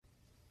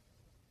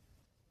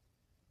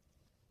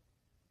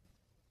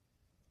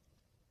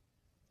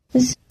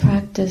This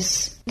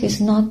practice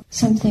is not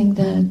something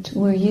that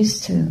we're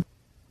used to,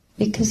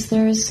 because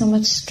there is so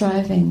much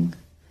striving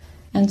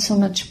and so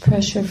much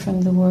pressure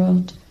from the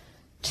world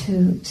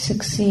to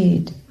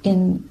succeed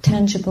in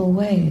tangible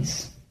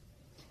ways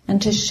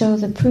and to show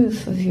the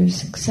proof of your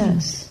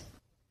success.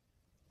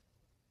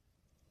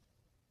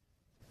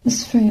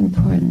 It's very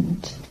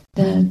important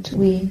that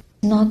we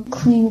not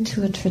cling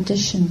to a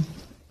tradition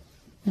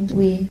and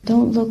we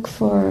don't look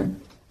for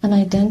an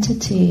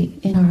identity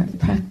in our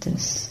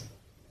practice,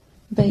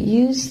 but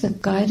use the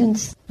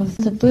guidance of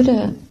the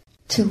Buddha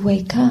to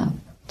wake up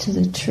to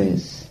the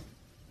truth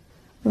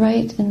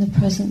right in the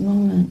present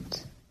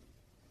moment.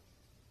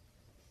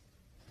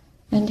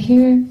 And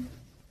here,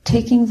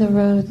 taking the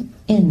road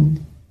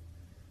in,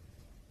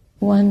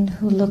 one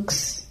who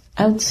looks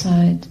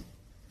outside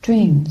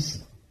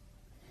dreams,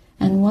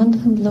 and one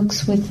who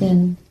looks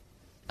within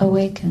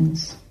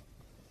awakens.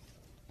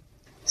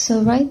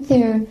 So right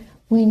there,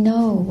 we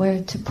know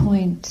where to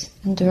point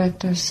and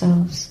direct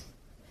ourselves.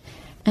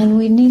 And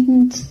we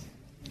needn't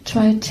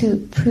try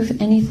to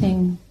prove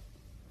anything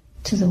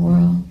to the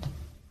world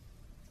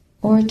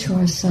or to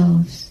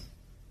ourselves.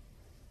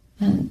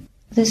 And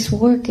this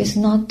work is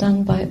not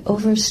done by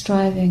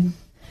over-striving,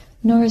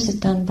 nor is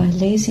it done by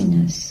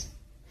laziness.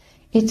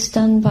 It's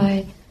done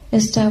by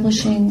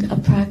establishing a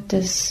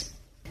practice,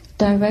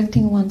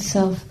 directing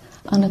oneself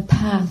on a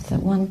path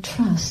that one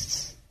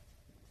trusts,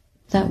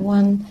 that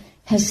one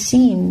has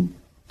seen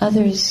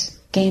others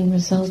gain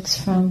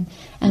results from,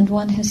 and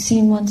one has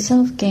seen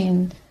oneself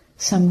gain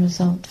some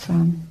result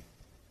from.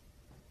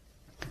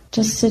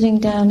 Just sitting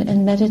down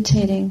and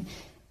meditating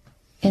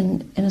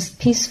in a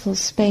peaceful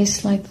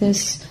space like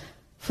this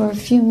for a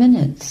few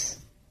minutes,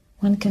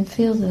 one can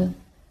feel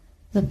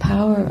the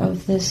power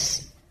of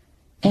this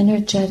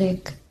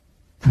energetic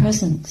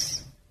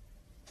presence,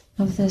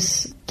 of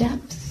this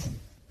depth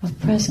of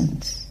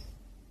presence,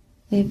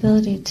 the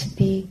ability to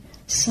be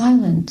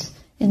silent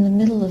in the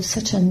middle of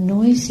such a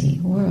noisy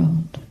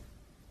world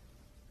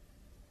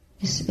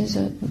is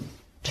a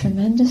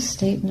tremendous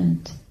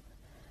statement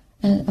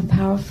and a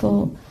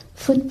powerful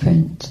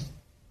footprint.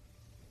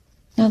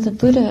 Now the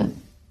Buddha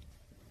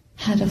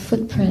had a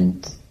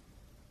footprint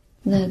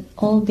that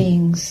all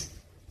beings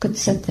could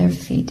set their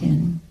feet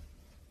in.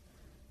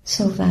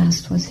 So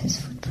vast was his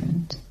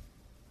footprint.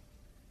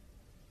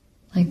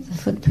 Like the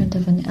footprint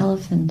of an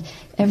elephant,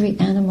 every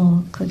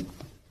animal could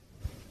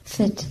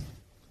fit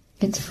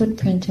its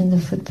footprint in the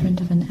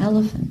footprint of an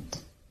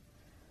elephant.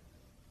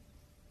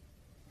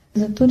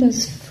 The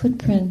Buddha's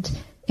footprint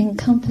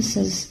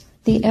encompasses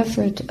the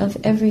effort of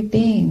every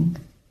being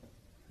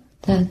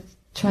that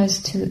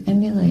tries to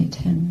emulate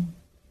him,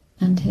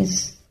 and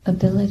his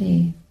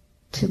ability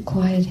to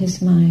quiet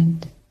his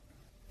mind,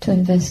 to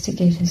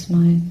investigate his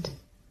mind,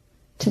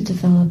 to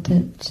develop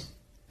it,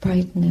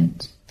 brighten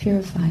it,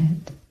 purify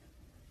it,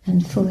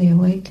 and fully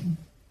awaken.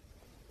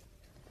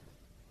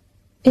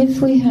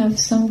 If we have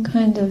some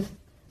kind of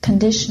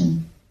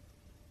condition,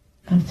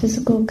 a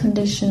physical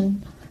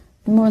condition,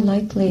 more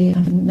likely a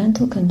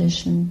mental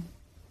condition,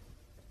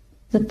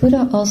 the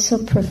Buddha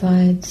also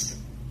provides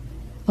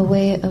a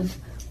way of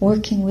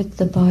working with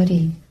the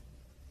body,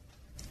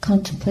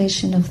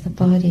 contemplation of the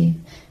body,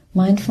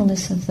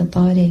 mindfulness of the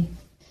body.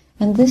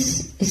 And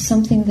this is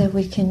something that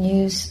we can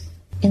use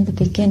in the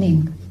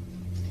beginning,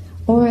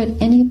 or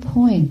at any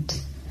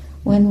point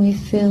when we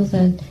feel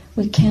that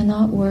we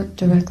cannot work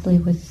directly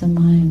with the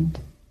mind.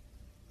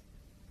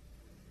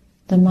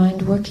 The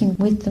mind working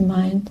with the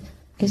mind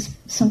is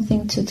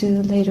something to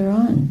do later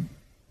on.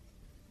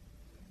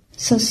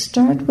 So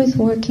start with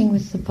working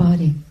with the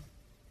body.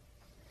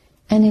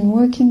 And in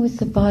working with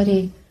the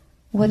body,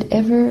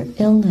 whatever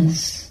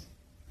illness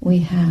we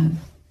have,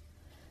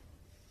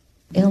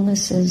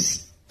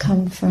 illnesses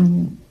come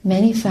from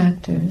many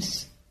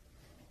factors,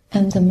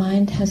 and the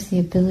mind has the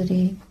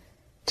ability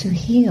to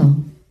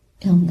heal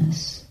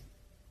illness.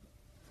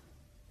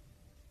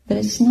 But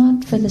it's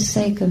not for the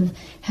sake of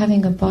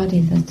having a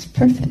body that's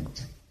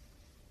perfect,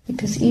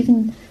 because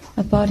even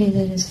a body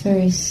that is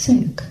very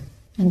sick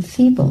and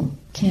feeble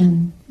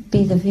can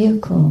be the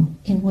vehicle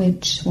in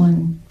which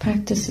one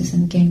practices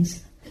and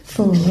gains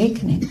full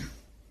awakening.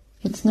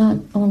 It's not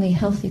only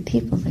healthy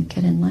people that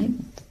get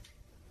enlightened.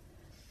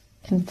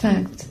 In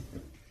fact,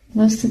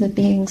 most of the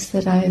beings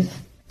that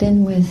I've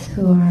been with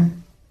who are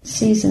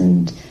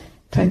seasoned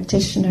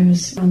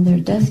practitioners on their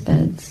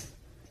deathbeds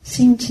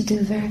seem to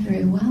do very,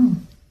 very well.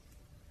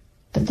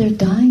 But they're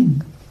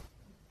dying.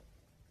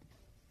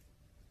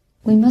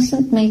 We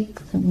mustn't make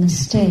the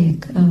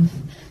mistake of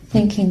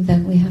thinking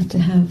that we have to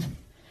have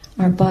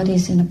our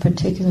bodies in a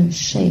particular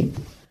shape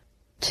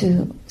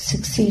to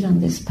succeed on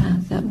this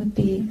path. That would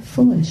be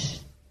foolish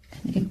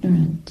and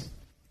ignorant.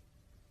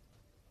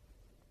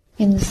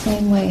 In the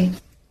same way,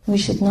 we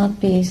should not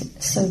be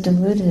so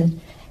deluded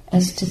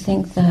as to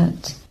think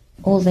that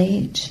old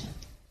age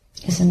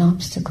is an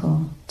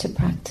obstacle to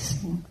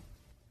practicing,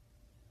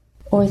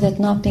 or that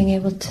not being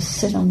able to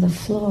sit on the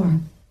floor,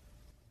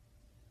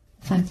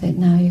 the fact that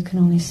now you can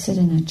only sit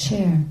in a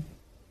chair.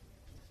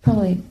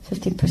 Probably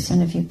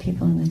 50% of you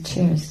people in the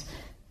chairs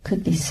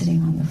could be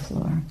sitting on the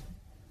floor.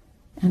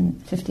 And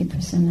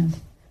 50% of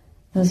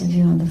those of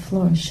you on the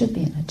floor should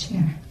be in a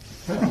chair.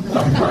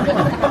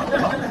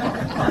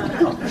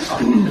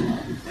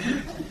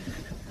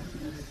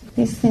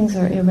 These things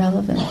are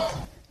irrelevant.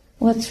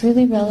 What's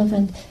really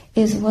relevant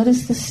is what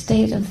is the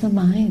state of the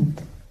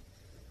mind.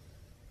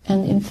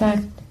 And in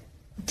fact,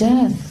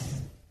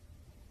 death,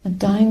 a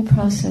dying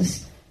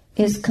process,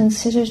 is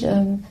considered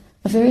a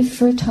very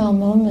fertile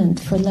moment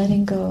for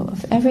letting go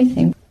of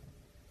everything,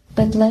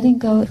 but letting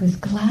go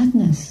with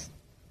gladness.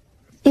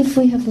 If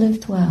we have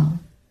lived well,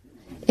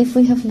 if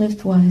we have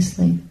lived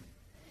wisely,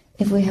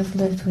 if we have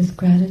lived with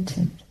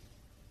gratitude.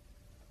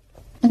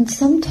 And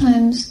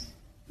sometimes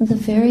the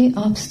very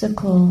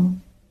obstacle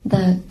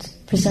that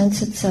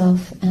presents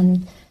itself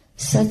and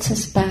sets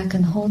us back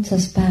and holds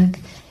us back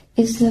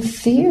is the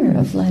fear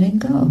of letting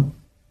go.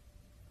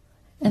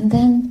 And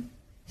then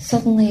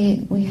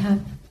suddenly we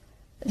have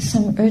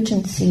some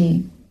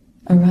urgency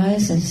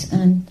arises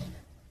and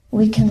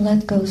we can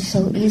let go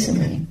so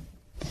easily.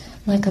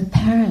 Like a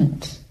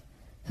parent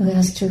who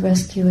has to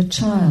rescue a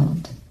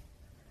child,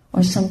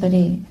 or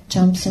somebody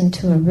jumps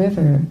into a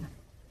river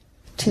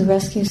to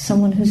rescue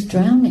someone who's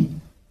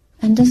drowning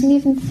and doesn't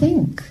even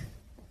think,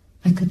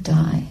 I could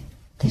die.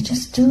 They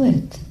just do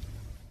it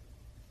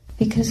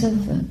because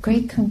of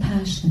great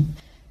compassion,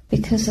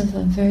 because of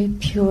a very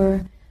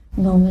pure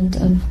moment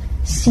of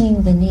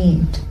seeing the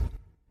need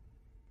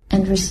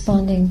and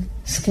responding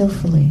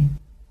skillfully,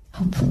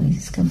 hopefully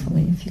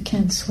skillfully. If you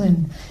can't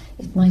swim,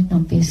 it might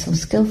not be so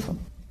skillful.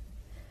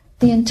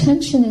 The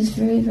intention is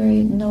very,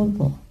 very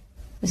noble,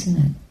 isn't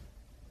it?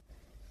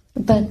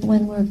 But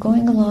when we're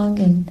going along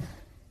in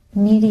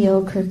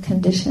mediocre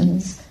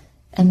conditions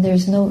and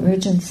there's no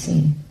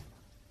urgency,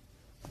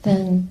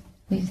 then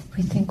we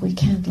think we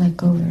can't let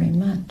go very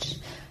much.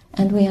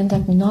 And we end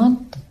up not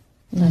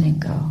letting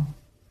go,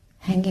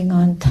 hanging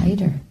on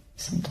tighter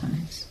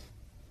sometimes.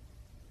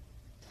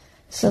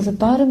 So the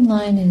bottom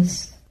line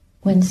is,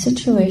 when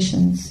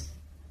situations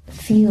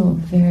feel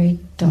very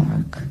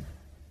dark,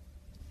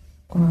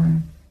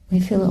 or we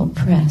feel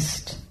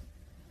oppressed,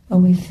 or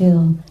we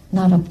feel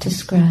not up to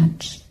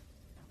scratch,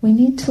 we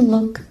need to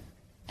look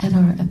at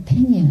our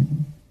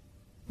opinion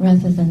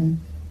rather than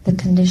the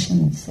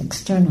conditions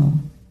external,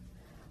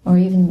 or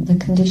even the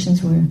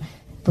conditions we're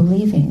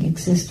believing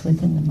exist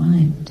within the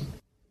mind.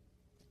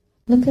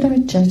 Look at our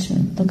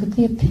judgment, look at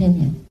the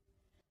opinion,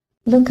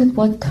 look at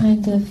what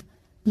kind of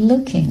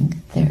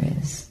looking there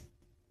is.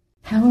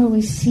 How are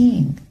we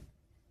seeing?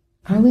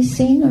 Are we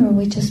seeing, or are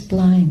we just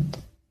blind?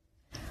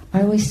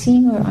 Are we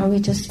seeing, or are we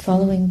just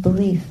following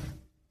belief?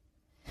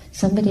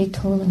 Somebody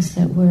told us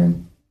that we're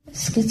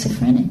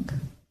schizophrenic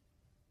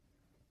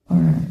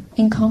or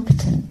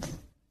incompetent.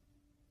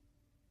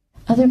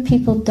 Other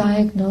people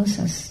diagnose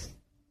us.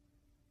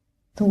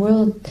 The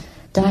world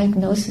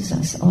diagnoses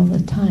us all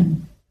the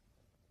time,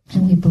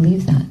 and we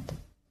believe that.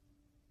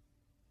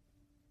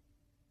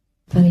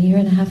 About a year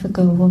and a half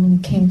ago, a woman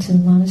came to the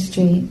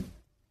monastery.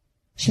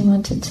 She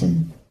wanted to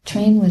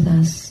train with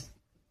us,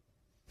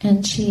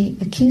 and she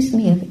accused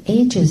me of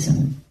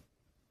ageism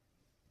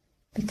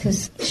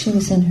because she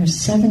was in her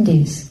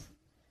 70s,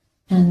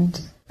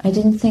 and I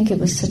didn't think it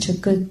was such a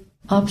good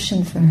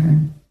option for her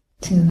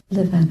to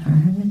live at our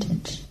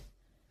hermitage.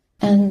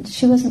 And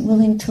she wasn't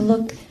willing to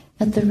look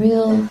at the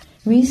real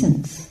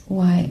reasons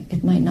why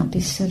it might not be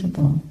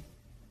suitable.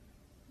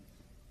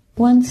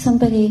 Once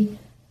somebody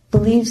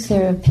believes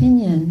their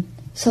opinion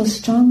so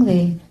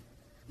strongly,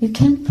 you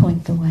can't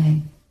point the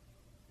way.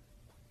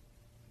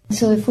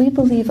 So if we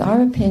believe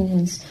our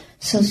opinions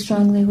so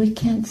strongly, we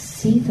can't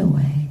see the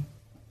way,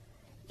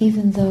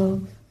 even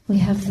though we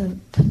have the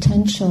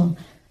potential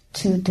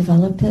to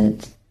develop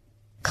it,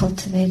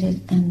 cultivate it,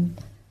 and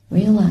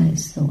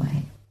realize the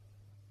way.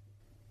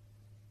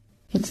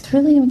 It's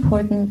really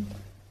important,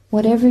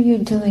 whatever you're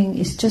doing,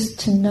 is just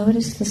to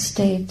notice the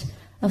state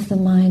of the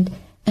mind,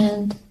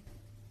 and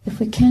if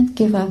we can't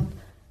give up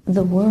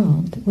the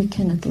world, we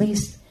can at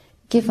least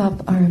give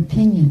up our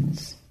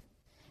opinions.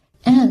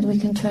 And we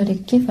can try to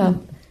give up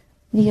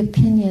the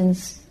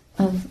opinions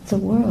of the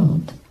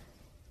world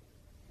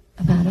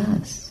about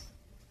us,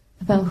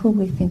 about who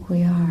we think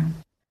we are,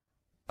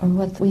 or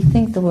what we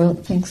think the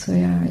world thinks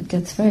we are. It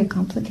gets very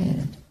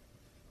complicated.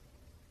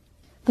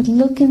 But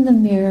look in the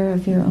mirror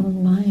of your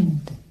own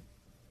mind.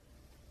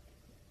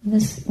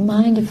 This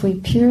mind, if we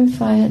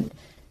purify it,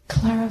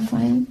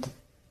 clarify it,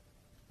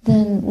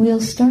 then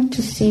we'll start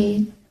to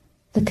see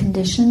the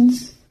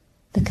conditions,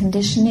 the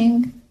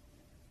conditioning,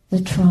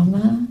 the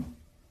trauma,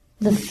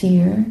 the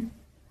fear,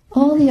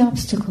 all the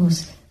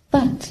obstacles,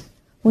 but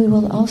we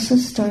will also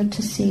start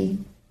to see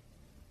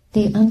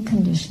the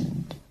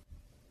unconditioned,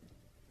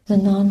 the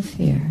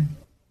non-fear,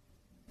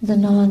 the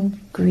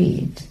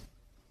non-greed,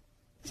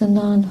 the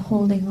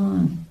non-holding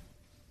on,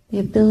 the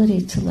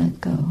ability to let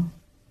go,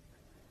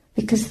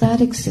 because that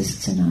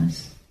exists in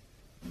us,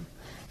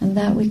 and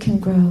that we can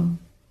grow.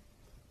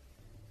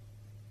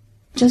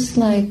 Just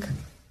like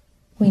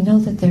we know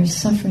that there's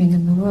suffering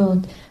in the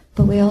world,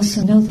 but we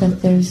also know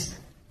that there's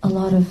a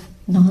lot of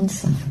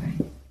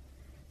non-suffering.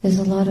 There's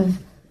a lot of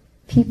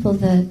people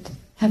that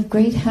have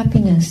great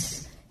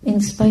happiness in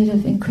spite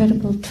of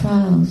incredible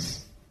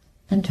trials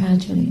and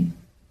tragedy.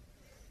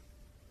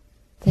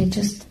 They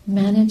just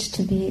manage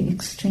to be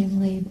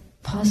extremely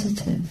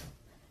positive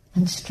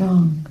and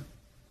strong,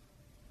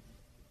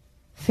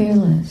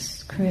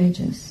 fearless,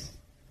 courageous,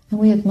 and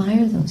we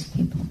admire those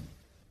people.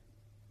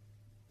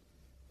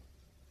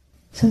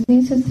 So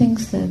these are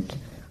things that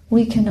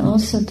we can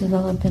also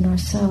develop in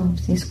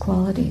ourselves, these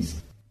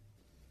qualities.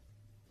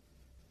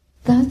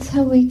 That's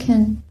how we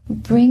can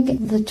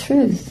bring the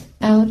truth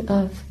out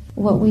of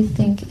what we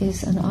think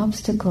is an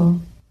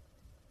obstacle.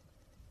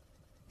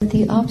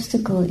 The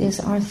obstacle is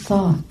our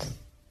thought,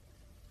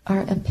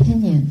 our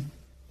opinion.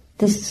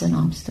 This is an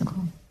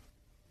obstacle.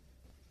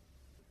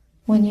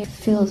 When you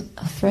feel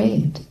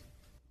afraid,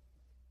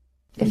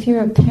 if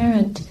you're a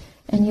parent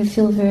and you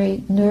feel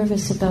very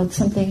nervous about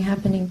something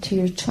happening to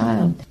your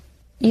child,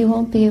 you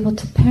won't be able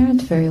to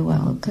parent very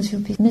well because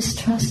you'll be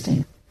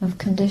mistrusting of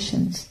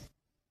conditions.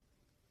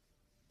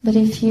 But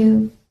if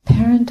you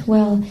parent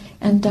well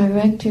and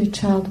direct your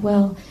child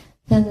well,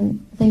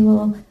 then they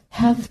will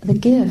have the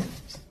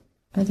gift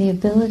or the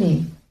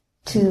ability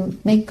to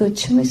make good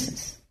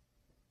choices.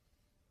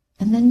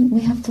 And then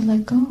we have to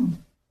let go.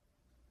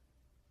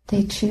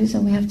 They choose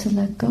and we have to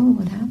let go.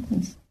 What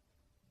happens?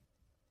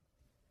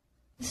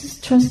 This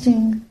is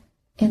trusting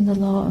in the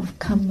law of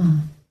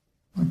karma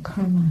or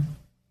karma.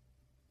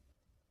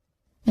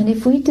 And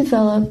if we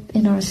develop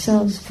in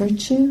ourselves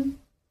virtue,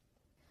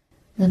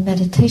 the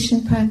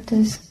meditation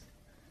practice,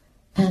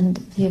 and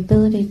the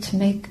ability to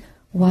make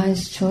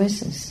wise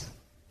choices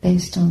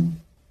based on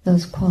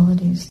those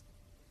qualities,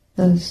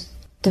 those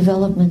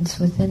developments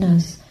within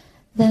us,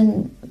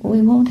 then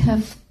we won't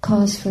have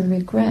cause for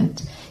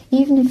regret.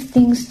 Even if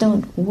things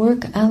don't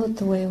work out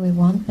the way we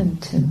want them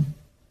to,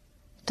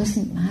 it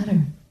doesn't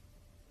matter.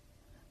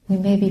 We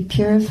may be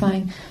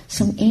purifying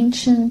some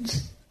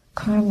ancient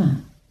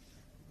karma,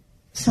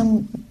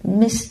 some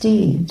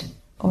misdeed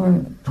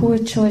or poor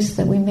choice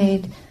that we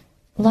made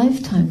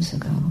lifetimes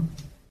ago.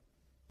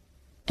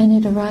 And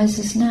it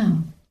arises now.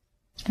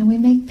 And we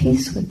make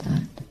peace with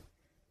that.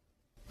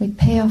 We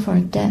pay off our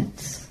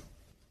debts.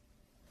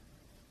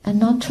 And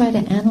not try to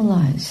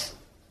analyze.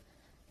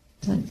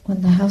 Like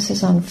when the house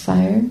is on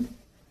fire,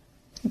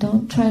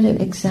 don't try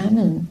to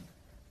examine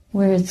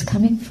where it's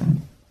coming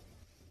from.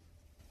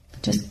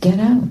 Just get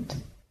out.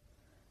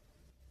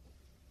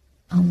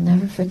 I'll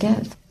never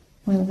forget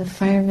when the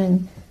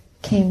firemen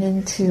came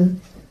in to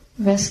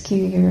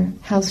rescue your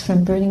house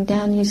from burning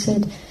down, you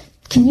said,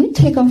 "Can you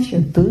take off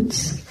your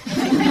boots?"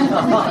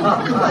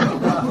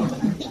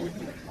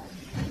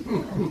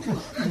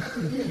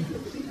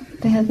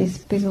 They had these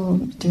big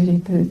old dirty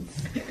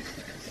boots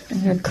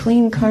and their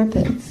clean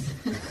carpets.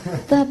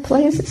 That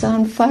place is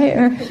on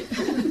fire.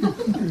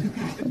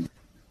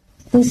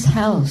 This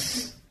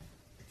house,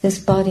 this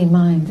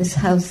body-mind, this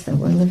house that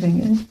we're living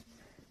in,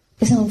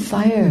 is on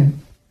fire.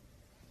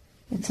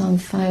 It's on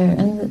fire.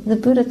 And the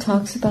Buddha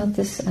talks about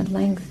this at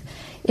length.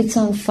 It's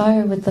on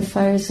fire with the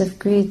fires of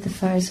greed, the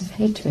fires of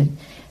hatred,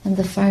 and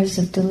the fires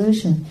of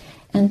delusion.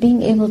 And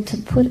being able to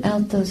put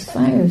out those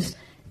fires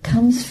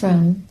comes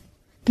from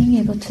being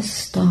able to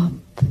stop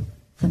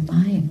the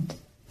mind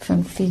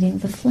from feeding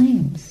the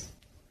flames.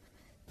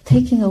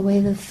 Taking away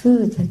the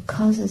food that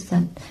causes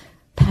that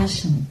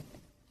passion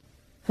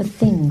for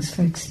things,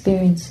 for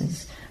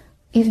experiences,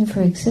 even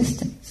for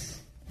existence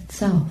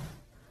itself.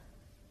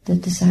 The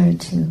desire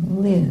to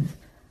live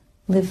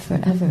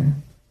forever,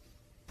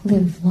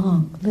 live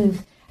long,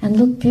 live and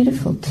look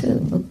beautiful too,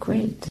 look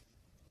great.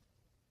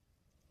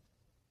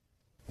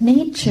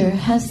 Nature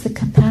has the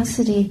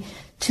capacity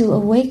to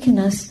awaken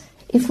us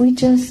if we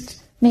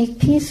just make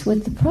peace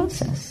with the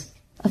process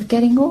of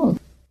getting old.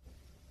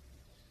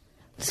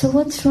 So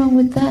what's wrong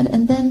with that?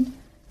 And then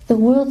the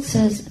world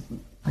says,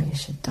 "Oh, you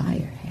should dye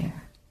your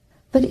hair."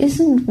 But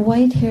isn't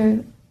white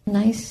hair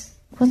nice?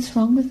 What's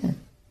wrong with it?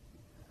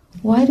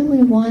 Why do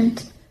we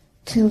want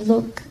to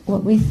look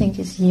what we think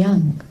is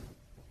young?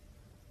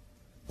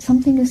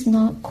 Something is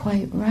not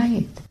quite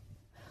right.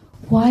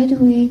 Why do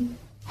we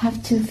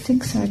have to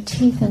fix our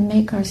teeth and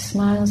make our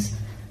smiles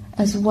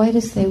as white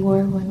as they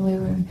were when we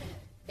were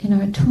in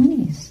our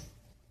 20s?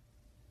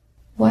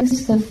 Why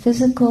is the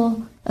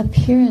physical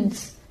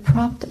appearance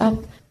propped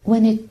up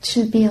when it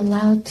should be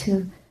allowed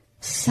to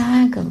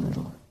sag a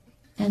little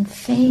and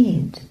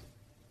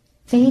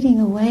fading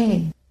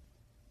away?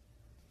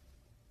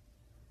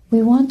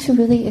 We want to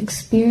really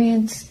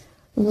experience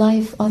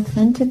life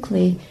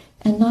authentically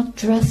and not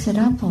dress it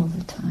up all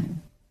the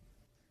time.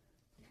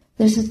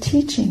 There's a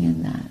teaching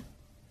in that.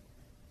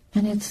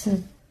 And it's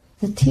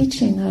the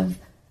teaching of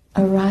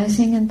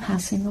arising and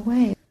passing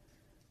away.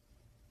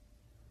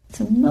 It's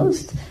the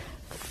most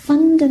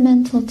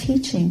fundamental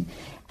teaching,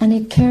 and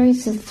it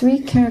carries the three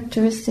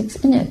characteristics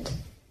in it.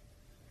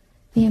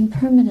 The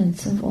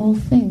impermanence of all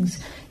things.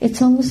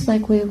 It's almost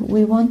like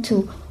we want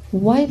to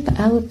wipe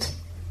out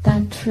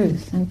that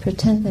truth and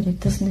pretend that it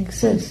doesn't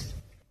exist.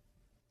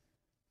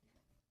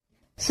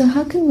 So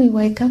how can we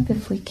wake up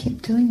if we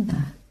keep doing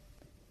that?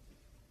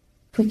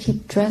 if we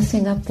keep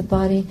dressing up the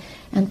body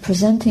and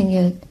presenting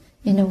it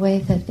in a way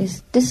that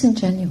is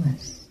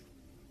disingenuous,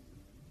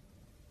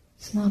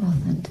 it's not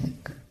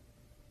authentic.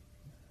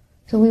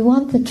 So we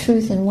want the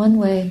truth in one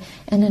way,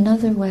 and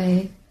another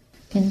way,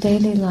 in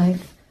daily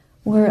life,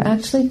 we're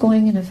actually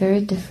going in a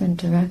very different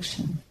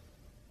direction.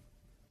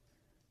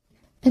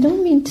 I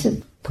don't mean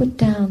to put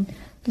down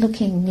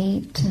looking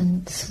neat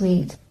and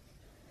sweet,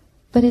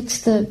 but it's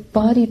the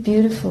body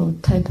beautiful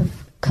type of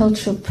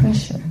cultural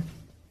pressure.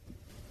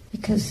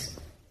 Because,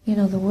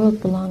 the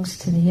world belongs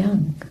to the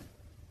young.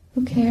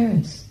 Who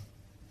cares?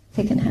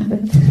 They can have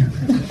it.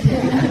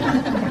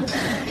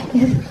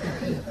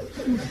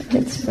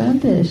 It's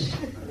rubbish.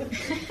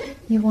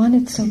 You want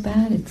it so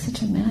bad, it's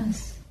such a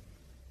mess.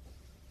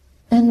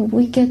 And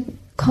we get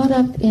caught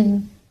up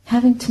in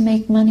having to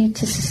make money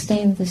to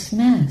sustain this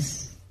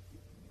mess,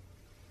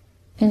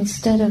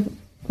 instead of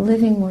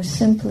living more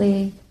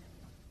simply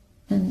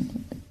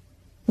and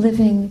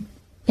living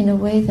in a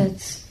way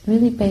that's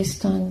really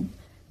based on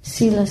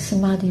Sila,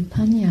 Samadhi,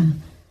 Panya,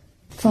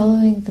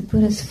 following the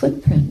Buddha's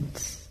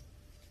footprints.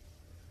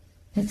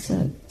 It's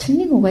a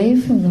turning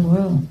away from the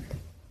world.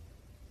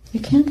 You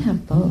can't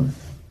have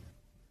both.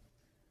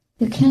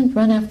 You can't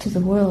run after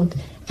the world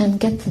and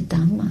get the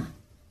Dhamma,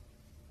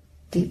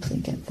 deeply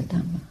get the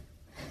Dhamma.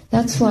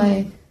 That's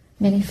why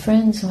many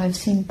friends who I've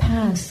seen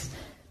pass,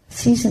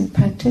 seasoned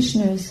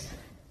practitioners,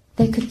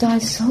 they could die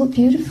so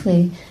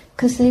beautifully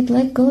because they'd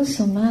let go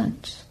so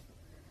much.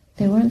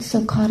 They weren't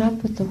so caught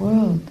up with the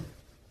world.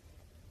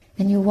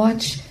 And you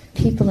watch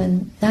people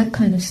in that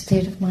kind of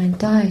state of mind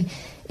die,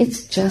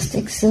 it's just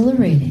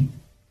exhilarating.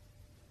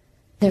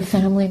 Their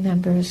family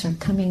members are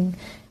coming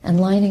and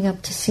lining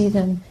up to see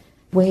them,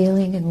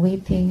 wailing and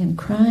weeping and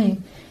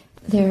crying.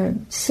 Their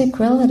sick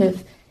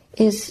relative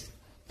is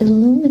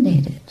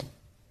illuminated,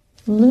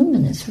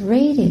 luminous,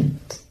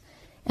 radiant,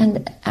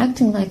 and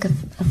acting like a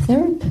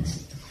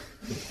therapist.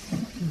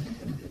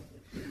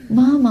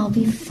 Mom, I'll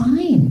be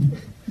fine.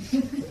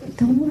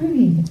 Don't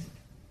worry.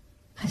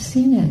 I've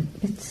seen it.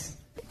 It's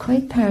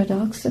quite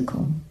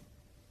paradoxical.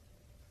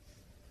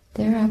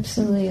 They're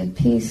absolutely at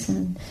peace,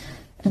 and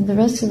the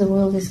rest of the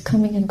world is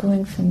coming and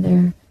going from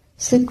their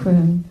sick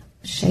room,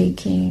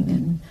 shaking,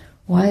 and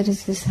why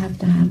does this have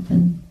to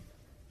happen?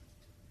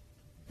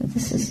 But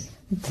this is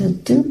the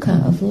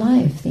dukkha of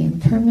life, the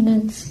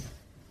impermanence,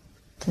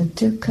 the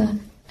dukkha,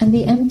 and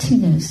the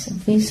emptiness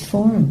of these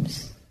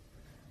forms.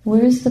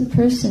 Where is the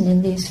person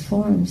in these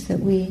forms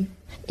that we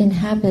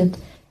inhabit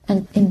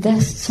and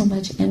invest so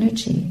much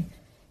energy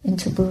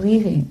into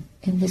believing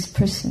in this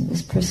person,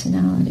 this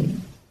personality,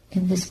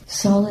 in this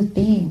solid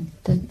being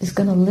that is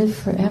going to live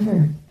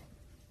forever?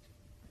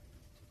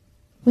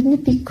 Wouldn't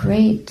it be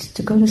great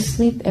to go to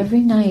sleep every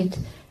night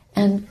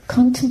and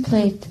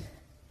contemplate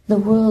the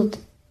world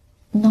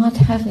not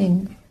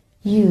having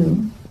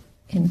you,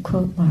 in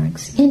quote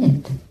marks, in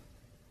it?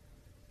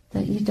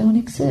 That you don't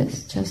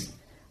exist, just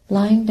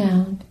lying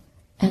down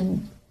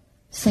and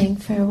saying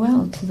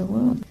farewell to the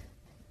world.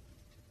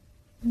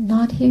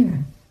 Not here.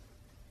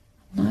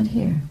 Not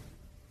here.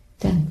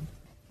 Dead.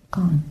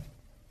 Gone.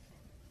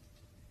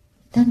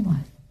 Then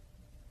what?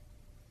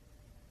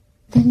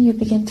 Then you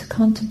begin to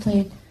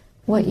contemplate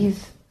what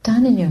you've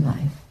done in your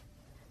life,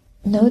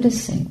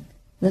 noticing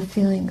the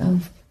feeling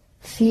of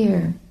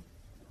fear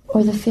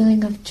or the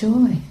feeling of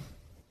joy.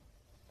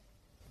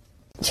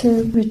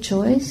 To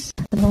rejoice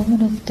at the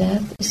moment of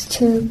death is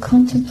to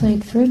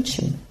contemplate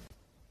virtue.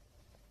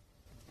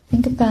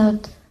 Think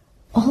about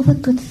all the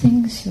good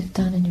things you've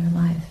done in your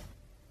life.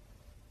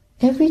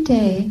 Every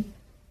day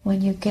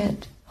when you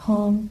get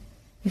home,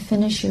 you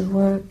finish your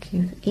work,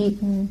 you've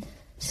eaten,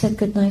 said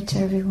goodnight to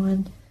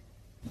everyone,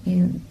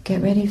 you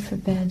get ready for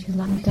bed, you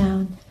lie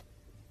down,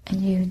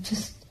 and you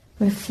just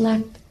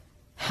reflect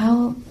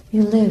how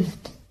you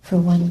lived for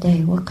one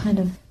day. What kind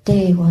of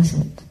day was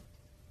it?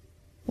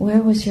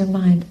 Where was your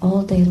mind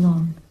all day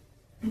long?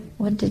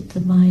 What did the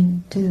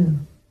mind do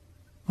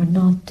or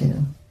not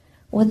do?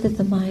 What did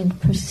the mind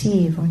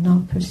perceive or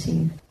not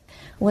perceive?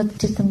 What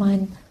did the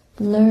mind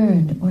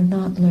learn or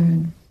not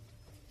learn?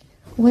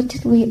 What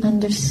did we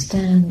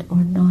understand or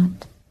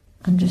not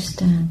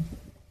understand?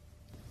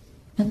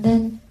 And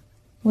then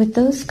with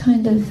those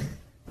kind of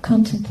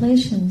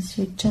contemplations,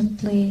 you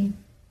gently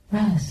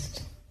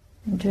rest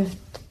and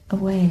drift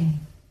away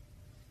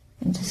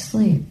into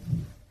sleep.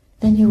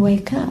 Then you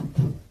wake up.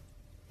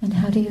 And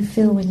how do you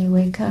feel when you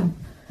wake up?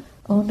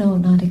 Oh no,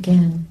 not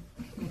again.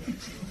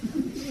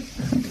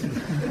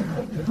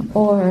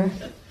 Or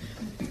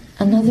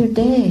another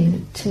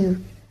day to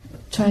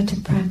try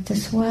to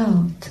practice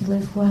well, to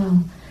live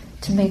well,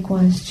 to make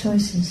wise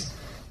choices,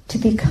 to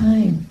be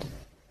kind,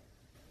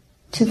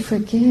 to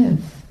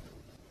forgive.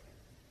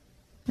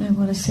 I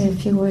want to say a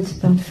few words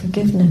about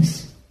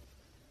forgiveness.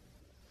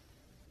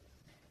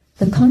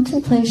 The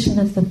contemplation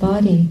of the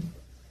body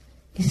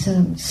is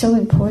so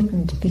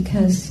important,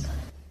 because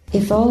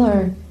if all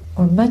our,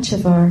 or much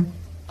of our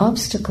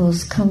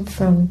obstacles come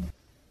from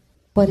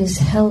what is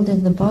held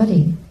in the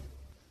body,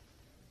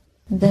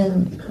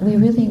 then we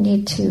really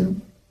need to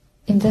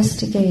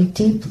investigate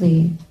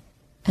deeply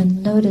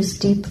and notice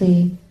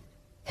deeply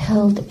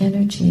held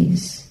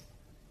energies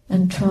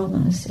and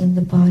traumas in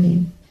the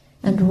body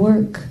and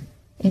work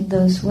in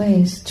those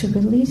ways to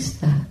release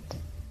that.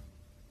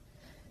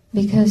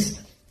 Because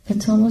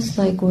it's almost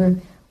like we're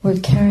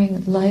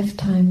carrying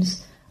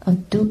lifetimes of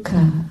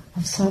dukkha,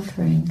 of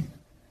suffering,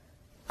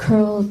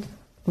 curled,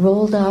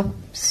 rolled up,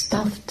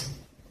 stuffed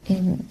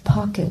in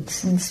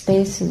pockets and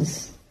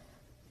spaces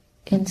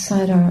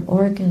inside our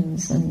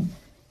organs and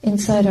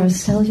inside our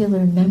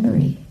cellular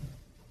memory,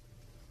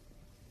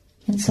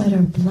 inside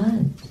our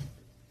blood.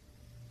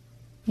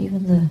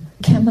 Even the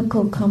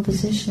chemical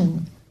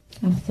composition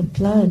of the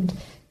blood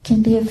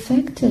can be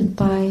affected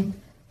by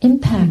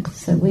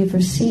impacts that we've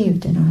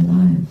received in our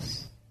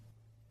lives.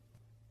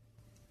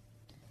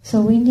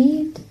 So we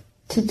need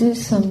to do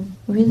some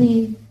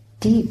really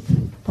deep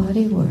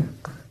body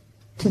work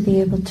to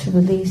be able to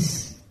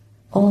release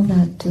all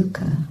that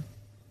dukkha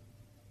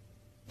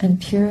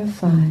and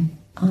purify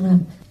on a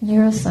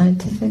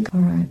neuroscientific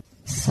or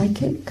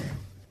psychic,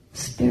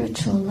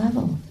 spiritual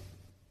level.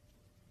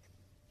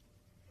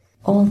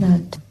 All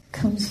that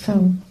comes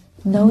from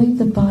knowing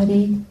the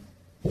body,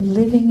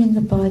 living in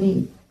the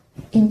body,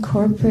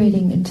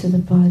 incorporating into the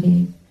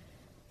body,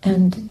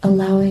 and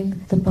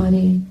allowing the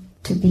body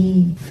to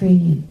be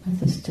free of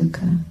this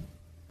dukkha.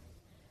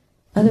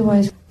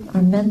 Otherwise,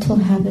 our mental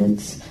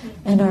habits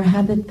and our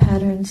habit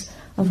patterns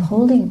of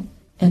holding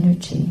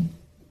energy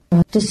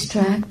are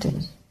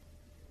distracted.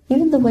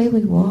 Even the way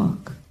we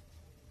walk.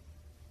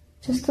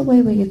 Just the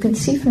way you can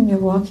see from your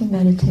walking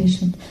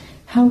meditation,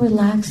 how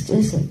relaxed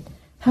is it?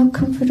 How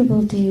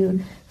comfortable do you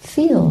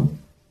feel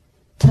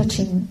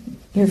touching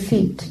your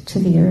feet to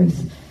the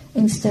earth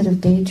instead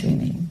of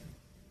daydreaming,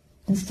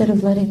 instead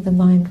of letting the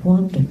mind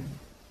wander?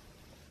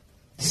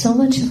 So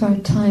much of our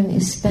time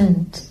is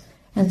spent,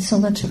 and so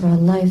much of our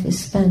life is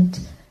spent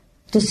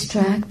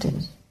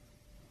distracted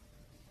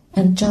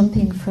and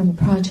jumping from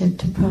project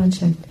to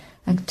project,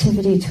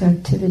 activity to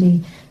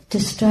activity,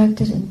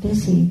 distracted and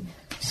busy,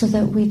 so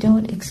that we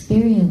don't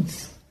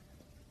experience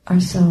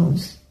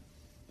ourselves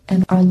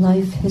and our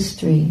life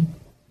history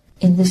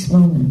in this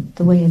moment,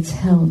 the way it's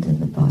held in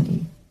the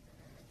body.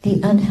 The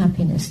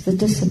unhappiness, the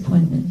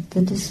disappointment,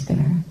 the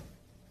despair,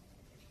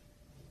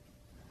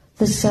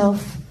 the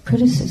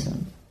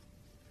self-criticism.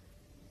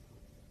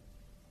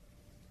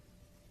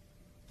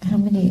 How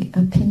many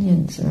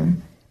opinions or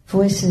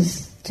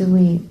voices do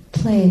we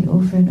play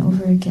over and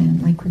over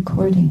again, like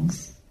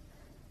recordings?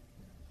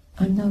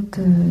 I'm no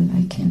good,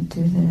 I can't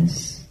do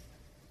this,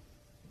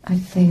 I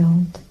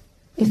failed.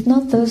 If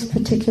not those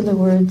particular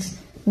words,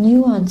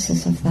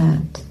 nuances of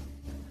that.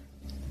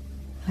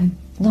 I'm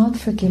not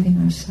forgiving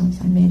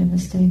ourselves, I made a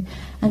mistake.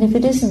 And if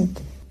it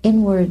isn't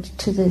inward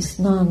to this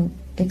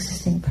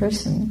non-existing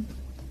person,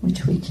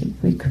 which we keep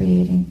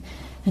recreating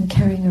and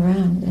carrying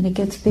around, and it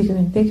gets bigger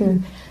and bigger,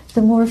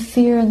 the more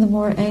fear and the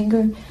more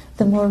anger,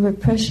 the more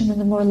repression and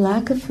the more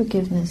lack of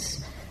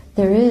forgiveness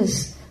there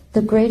is,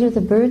 the greater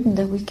the burden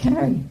that we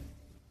carry.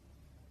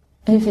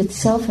 And if it's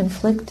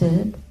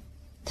self-inflicted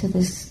to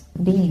this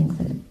being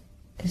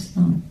that is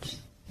not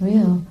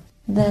real,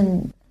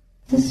 then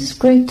this is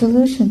great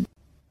delusion.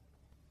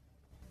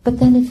 But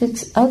then if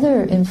it's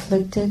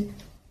other-inflicted,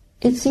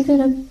 it's even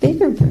a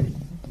bigger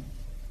burden.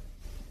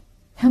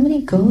 How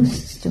many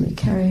ghosts do we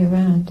carry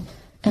around?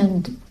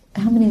 And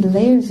how many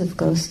layers of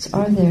ghosts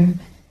are there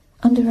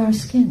under our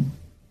skin,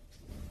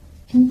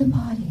 in the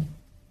body?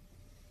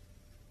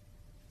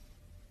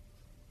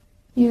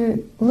 You're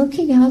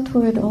looking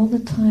outward all the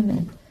time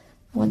at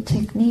what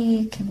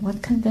technique and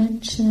what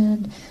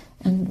convention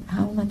and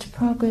how much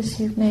progress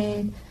you've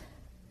made,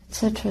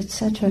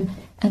 etc.,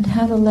 and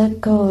how to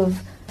let go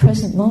of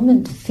present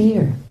moment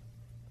fear.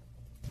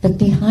 But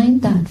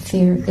behind that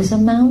fear is a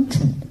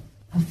mountain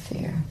of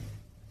fear,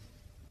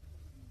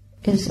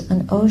 is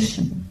an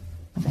ocean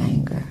of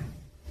anger.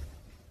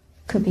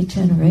 Could be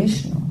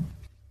generational.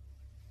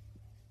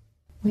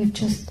 We've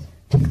just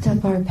picked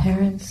up our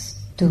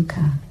parents'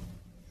 dukkha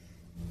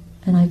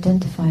and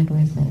identified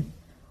with it,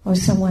 or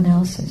someone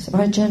else's,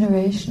 or a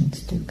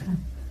generation's dukkha.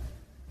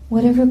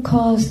 Whatever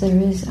cause there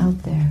is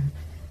out there,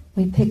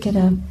 we pick it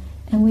up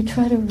and we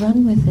try to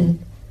run with it,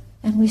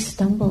 and we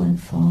stumble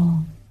and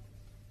fall,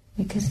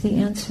 because the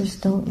answers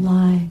don't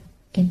lie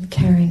in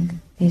carrying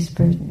these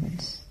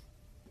burdens,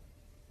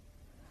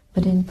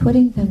 but in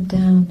putting them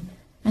down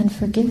and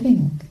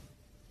forgiving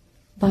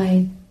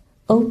by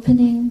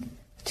opening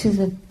to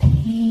the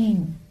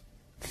pain,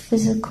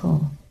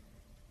 physical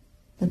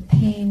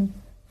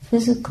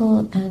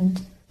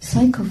and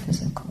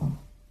psychophysical.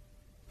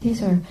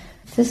 These are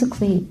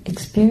physically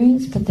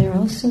experienced, but they're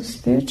also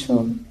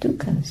spiritual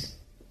dukkhas,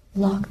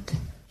 locked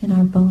in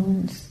our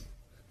bones,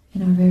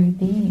 in our very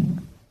being.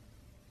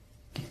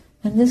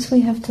 And this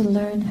we have to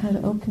learn how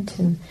to open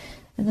to.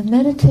 And the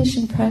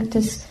meditation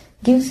practice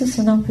gives us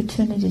an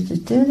opportunity to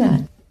do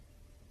that.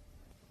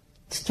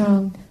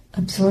 Strong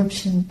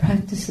absorption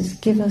practices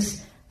give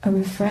us a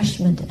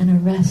refreshment and a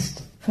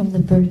rest from the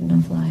burden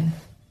of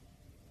life.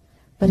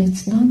 But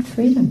it's not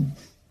freedom,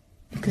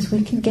 because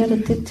we can get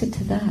addicted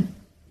to that.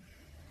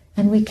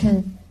 And we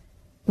can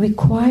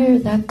require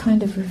that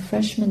kind of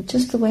refreshment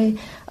just the way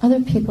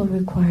other people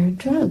require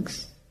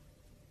drugs.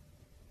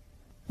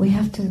 We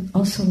have to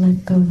also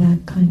let go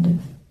that kind of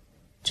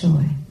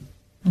joy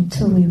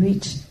until we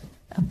reach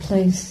a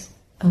place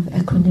of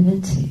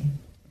equanimity.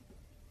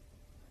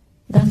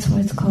 That's why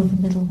it's called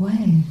the middle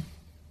way.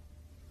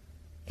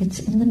 It's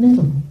in the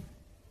middle.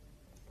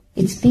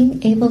 It's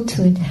being able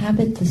to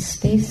inhabit the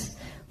space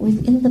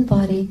within the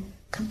body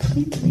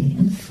completely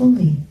and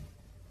fully.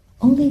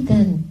 Only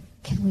then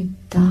can we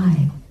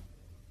die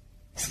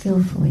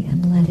skillfully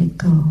and let it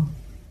go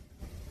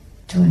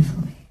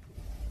joyfully.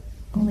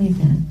 Only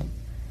then.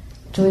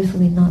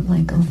 Joyfully, not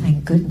like, oh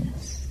thank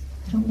goodness.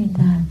 I don't mean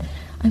that.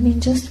 I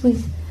mean just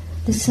with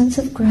the sense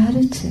of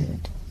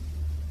gratitude,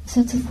 a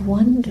sense of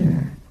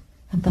wonder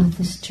about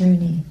this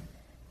journey,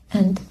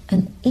 and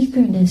an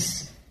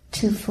eagerness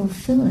to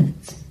fulfill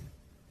it.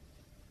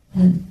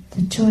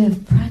 The joy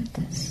of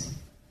practice,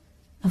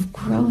 of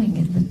growing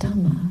in the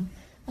Dhamma,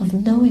 of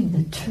knowing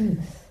the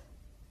truth,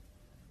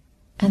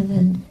 and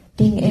then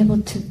being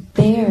able to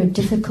bear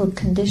difficult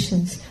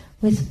conditions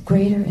with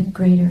greater and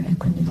greater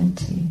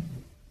equanimity.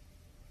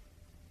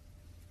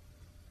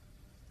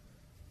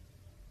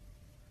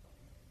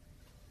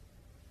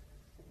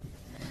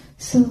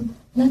 So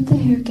let the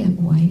hair get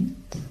white,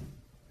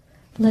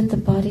 let the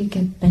body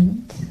get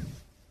bent.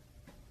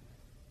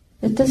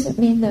 It doesn't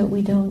mean that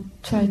we don't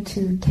try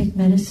to take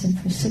medicine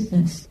for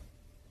sickness,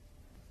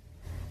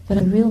 but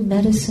a real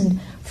medicine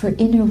for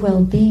inner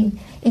well-being,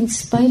 in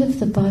spite of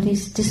the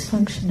body's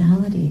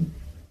dysfunctionality,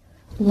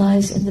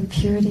 lies in the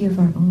purity of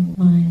our own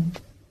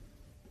mind.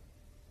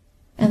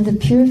 And the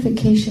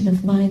purification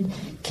of mind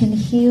can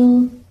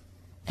heal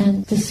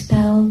and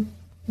dispel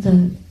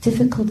the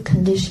difficult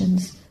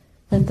conditions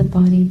that the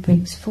body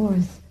brings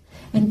forth,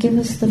 and give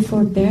us the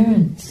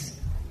forbearance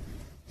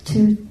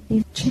to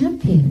be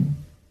champion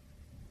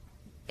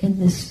in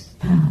this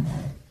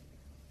path,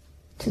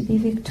 to be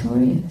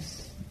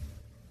victorious.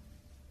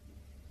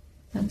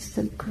 That's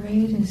the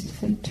greatest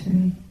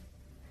victory.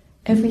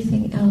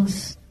 Everything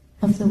else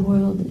of the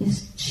world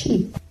is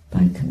cheap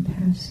by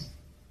comparison.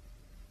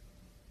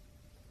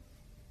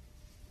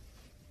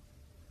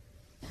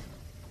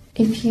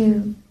 If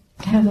you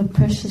have a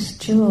precious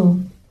jewel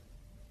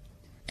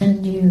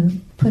and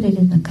you put it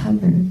in the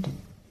cupboard,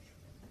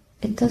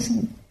 it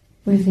doesn't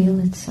reveal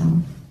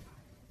itself.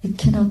 It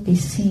cannot be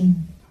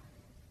seen.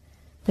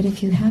 But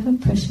if you have a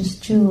precious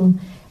jewel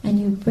and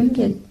you bring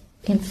it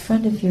in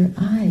front of your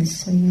eyes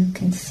so you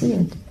can see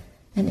it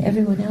and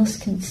everyone else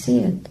can see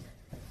it,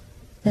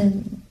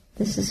 then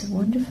this is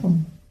wonderful.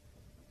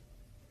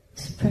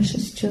 It's a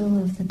precious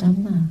jewel of the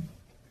Dhamma.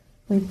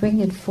 We bring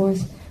it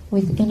forth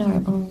within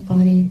our own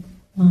body,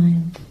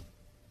 mind.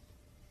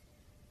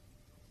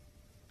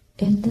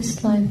 In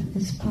this life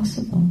is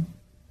possible.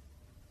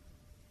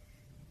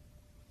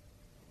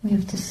 We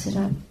have to sit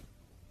up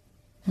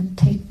and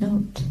take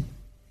note.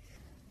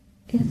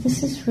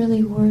 This is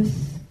really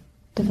worth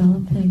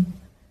developing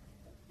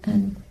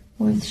and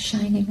worth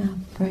shining up,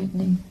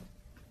 brightening.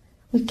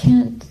 We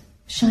can't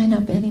shine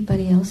up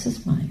anybody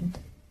else's mind,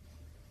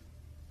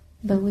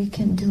 but we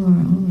can do our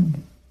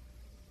own.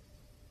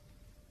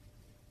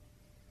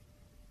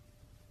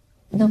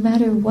 No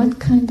matter what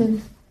kind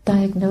of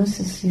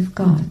diagnosis you've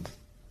got,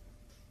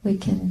 we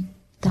can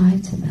die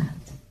to that.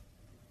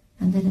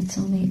 And then it's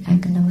only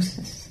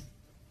agnosis.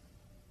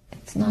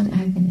 It's not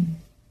agony.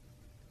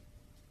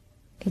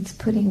 It's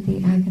putting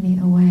the agony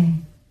away.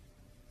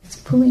 It's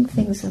pulling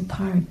things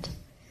apart,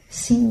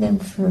 seeing them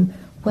for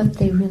what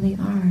they really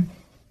are.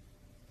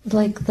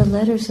 Like the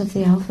letters of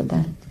the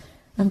alphabet.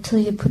 Until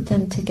you put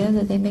them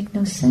together, they make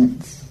no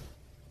sense.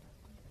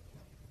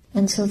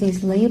 And so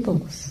these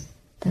labels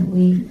that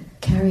we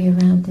carry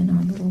around in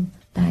our little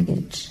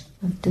baggage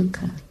of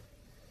dukkha,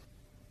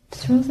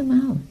 throw them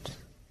out.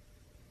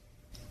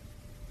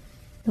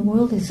 The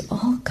world is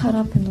all cut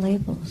up in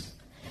labels.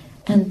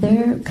 And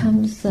there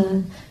comes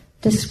the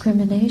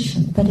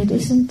discrimination. But it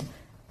isn't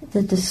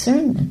the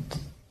discernment.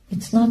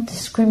 It's not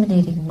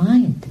discriminating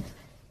mind.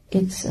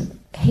 It's a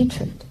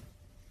hatred.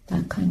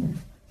 That kind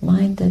of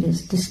mind that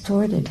is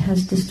distorted,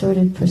 has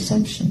distorted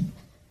perception,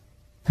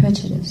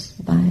 prejudice,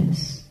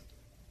 bias,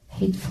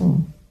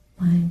 hateful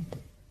mind.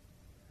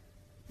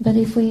 But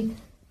if we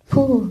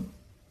pull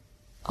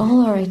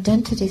all our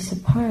identities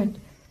apart,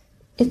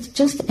 it's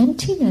just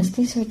emptiness.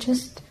 These are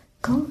just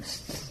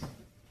ghosts,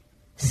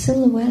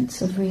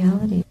 silhouettes of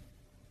reality.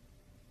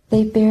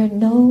 They bear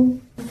no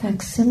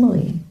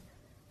facsimile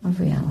of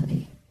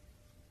reality.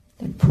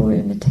 They're poor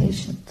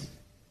imitations.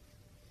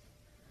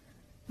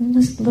 We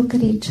must look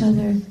at each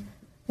other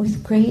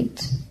with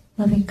great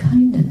loving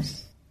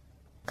kindness,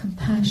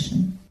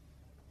 compassion,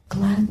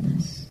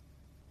 gladness,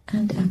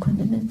 and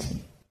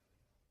equanimity.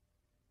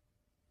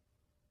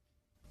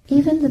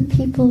 Even the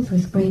people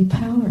with great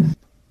power,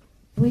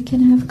 we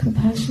can have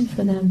compassion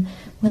for them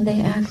when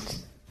they act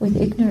with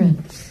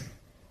ignorance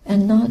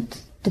and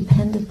not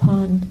depend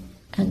upon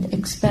and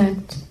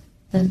expect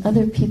that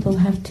other people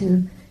have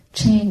to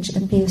change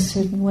and be a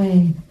certain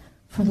way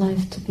for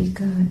life to be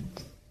good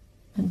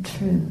and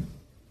true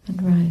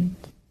and right.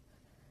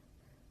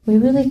 We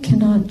really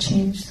cannot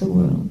change the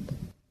world.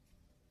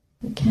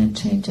 We can't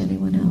change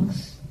anyone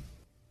else.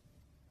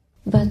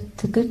 But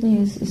the good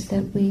news is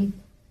that we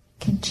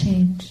can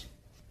change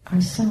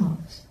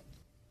ourselves.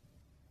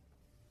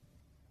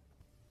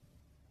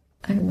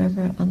 I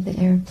remember on the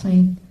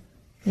airplane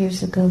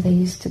years ago they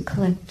used to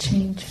collect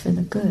change for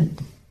the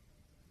good.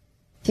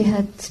 If you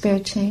had spare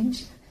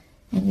change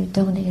and you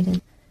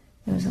donated,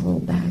 there was a little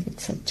bag that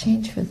said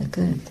change for the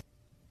good.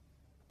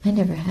 I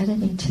never had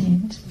any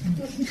change.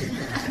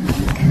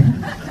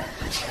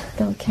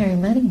 Don't carry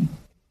money.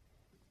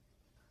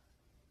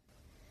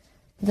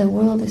 The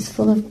world is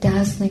full of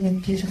dazzling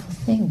and beautiful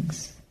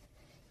things.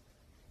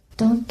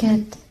 Don't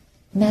get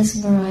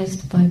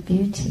mesmerized by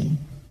beauty,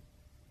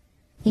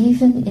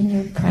 even in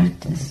your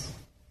practice.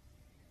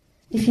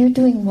 If you're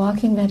doing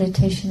walking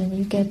meditation and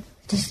you get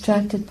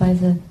distracted by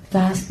the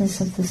vastness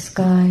of the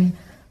sky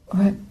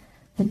or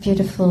the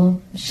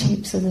beautiful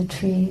shapes of the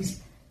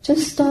trees,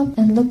 just stop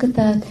and look at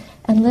that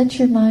and let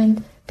your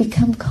mind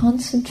become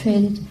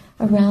concentrated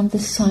around the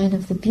sign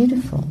of the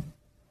beautiful.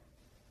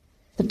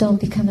 But don't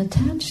become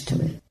attached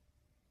to it.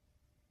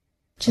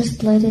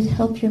 Just let it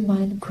help your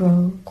mind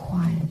grow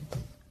quiet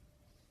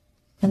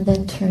and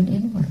then turn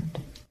inward.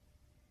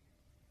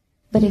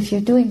 But if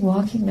you're doing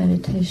walking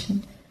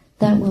meditation,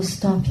 that will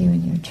stop you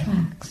in your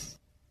tracks.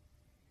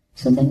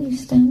 So then you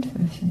stand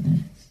for a few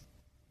minutes.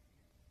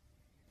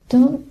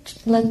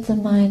 Don't let the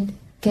mind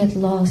get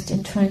lost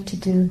in trying to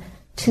do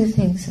two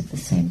things at the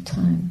same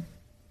time.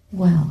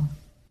 Well,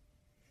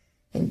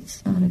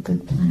 it's not a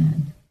good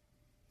plan.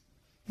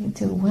 You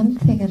do one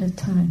thing at a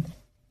time.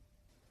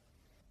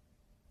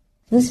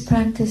 This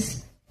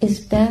practice is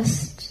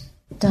best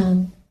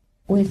done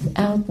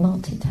without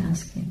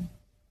multitasking.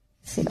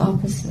 It's the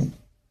opposite.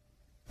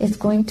 It's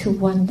going to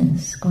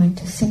oneness, going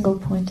to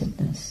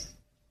single-pointedness.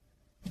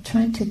 We're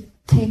trying to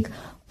take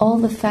all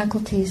the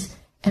faculties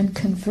and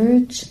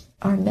converge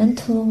our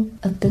mental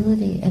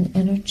ability and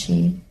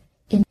energy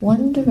in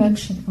one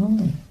direction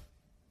only,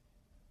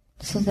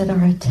 so that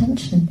our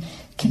attention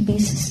can be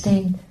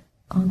sustained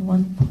on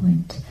one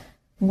point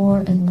more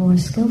and more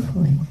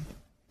skillfully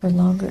for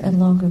longer and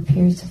longer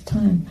periods of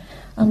time,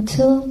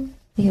 until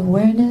the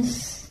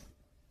awareness,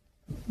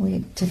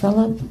 we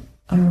develop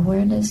our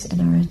awareness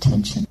and our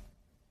attention.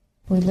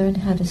 We learn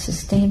how to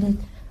sustain it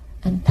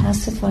and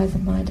pacify the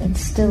mind and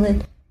still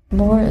it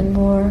more and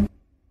more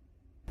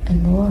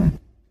and more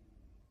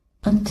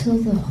until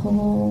the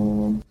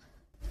whole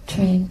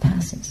train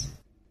passes,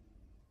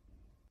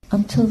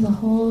 until the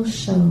whole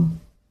show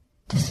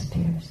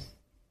disappears.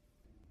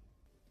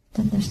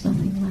 Then there's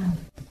nothing left.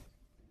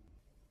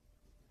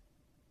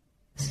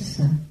 This is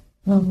a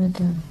moment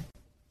of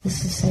the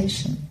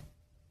cessation.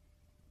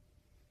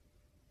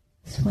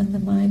 It's when the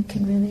mind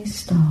can really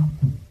stop.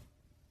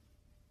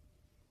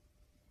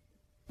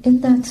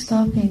 In that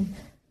stopping,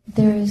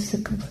 there is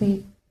the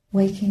complete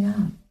waking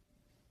up.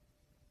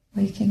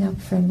 Waking up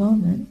for a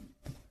moment.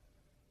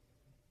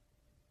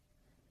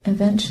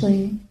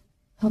 Eventually,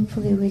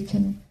 hopefully we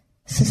can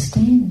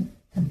sustain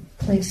the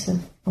place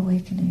of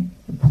awakening,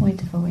 the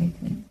point of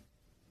awakening.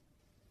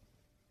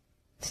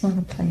 It's not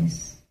a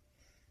place.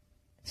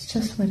 It's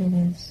just what it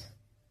is.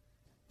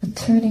 A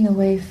turning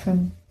away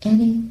from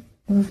any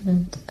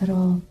movement at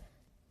all.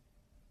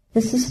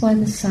 This is why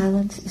the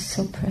silence is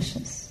so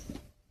precious.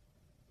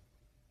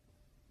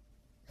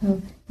 So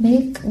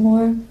make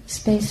more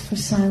space for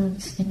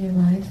silence in your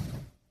life.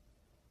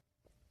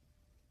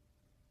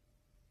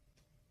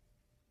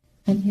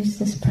 And use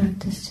this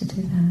practice to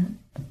do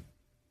that.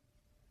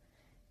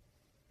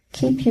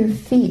 Keep your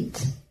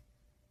feet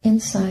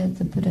inside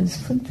the Buddha's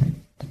footprint.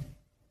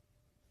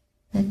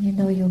 Then you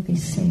know you'll be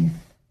safe.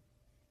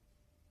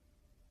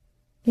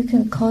 You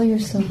can call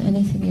yourself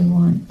anything you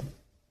want.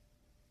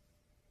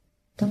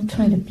 Don't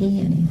try to be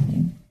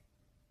anything.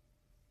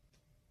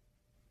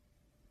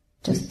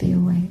 Just be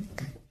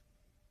awake.